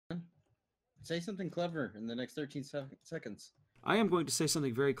Say something clever in the next 13 seconds. I am going to say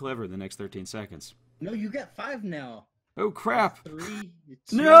something very clever in the next 13 seconds. No, you got 5 now. Oh, crap. 3,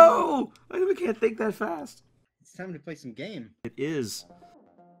 2. No! I can't think that fast. It's time to play some game. It is.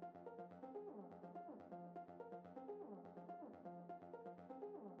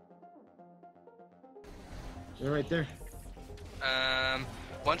 They're right there.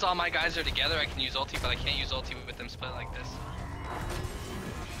 Once all my guys are together, I can use ulti, but I can't use ulti with them split like this.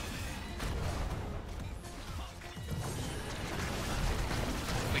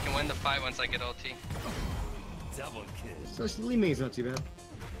 We can win the fight once I get ulti. Double kill. So Li Ming's not too bad.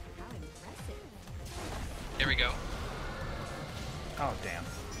 Here we go. Oh, damn.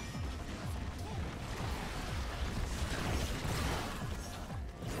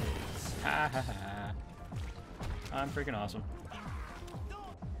 Ha ha ha. I'm freaking awesome.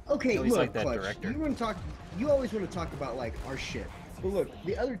 Okay, At least look, like that Clutch, director. you always want to talk about, like, our shit. But look,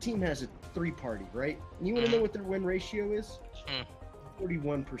 the other team has a 3-party, right? And you want to know what their win ratio is?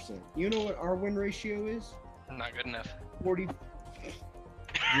 41%. You know what our win ratio is? Not good enough. 40.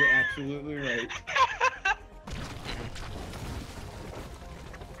 You're absolutely right.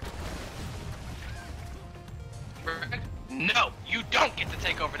 No, you don't get to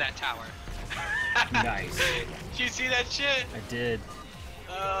take over that tower. Nice. Did you see that shit? I did.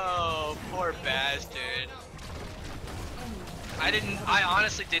 Oh, poor bastard. I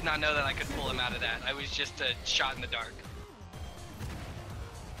honestly did not know that I could pull him out of that. I was just a shot in the dark.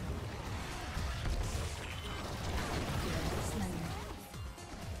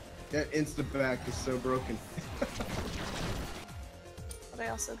 That insta-back is so broken. But I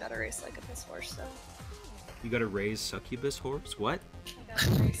also got a race like a piss horse, so. You gotta raise succubus horse? What? I got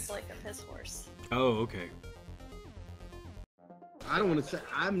a race like a piss horse. Oh, okay. I don't want to say.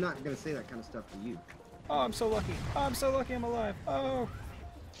 I'm not gonna say that kind of stuff to you. Oh, I'm so lucky. Oh, I'm so lucky I'm alive. Oh.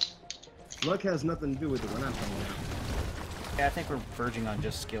 Luck has nothing to do with it when I'm playing out. Yeah, I think we're verging on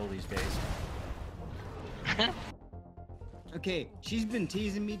just skill these days. Okay, she's been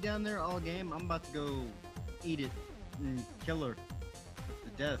teasing me down there all game. I'm about to go eat it and kill her to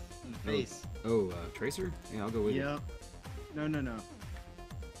death in the face. Oh, Tracer? Yeah, I'll go with you. Yeah. No, no, no.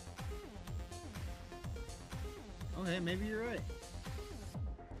 Okay, maybe you're right.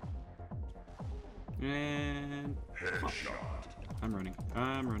 And... Headshot. I'm running.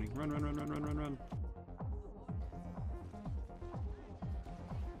 I'm running. Run, run, run, run, run, run, run.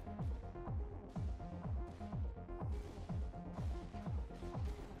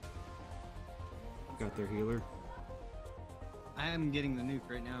 Got their healer. I am getting the nuke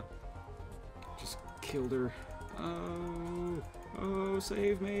right now. Just killed her. Oh, oh,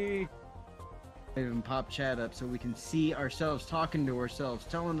 save me. Even pop chat up so we can see ourselves talking to ourselves,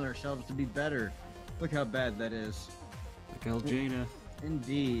 telling ourselves to be better. Look how bad that is. Like Aljana.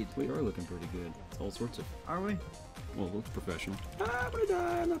 Indeed. We are looking pretty good. It's all sorts of... Are we? Well, it looks professional. Ah, I'm gonna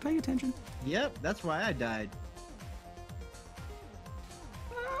die. I'm not paying attention. Yep, that's why I died.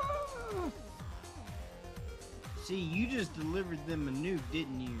 Ah. See, you just delivered them a nuke,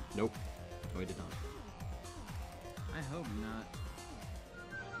 didn't you? Nope. No, I did not. I hope not.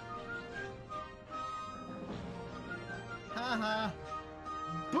 Haha!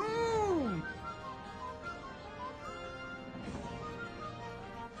 Boom!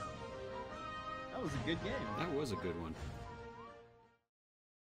 That was a good game. That was a good one.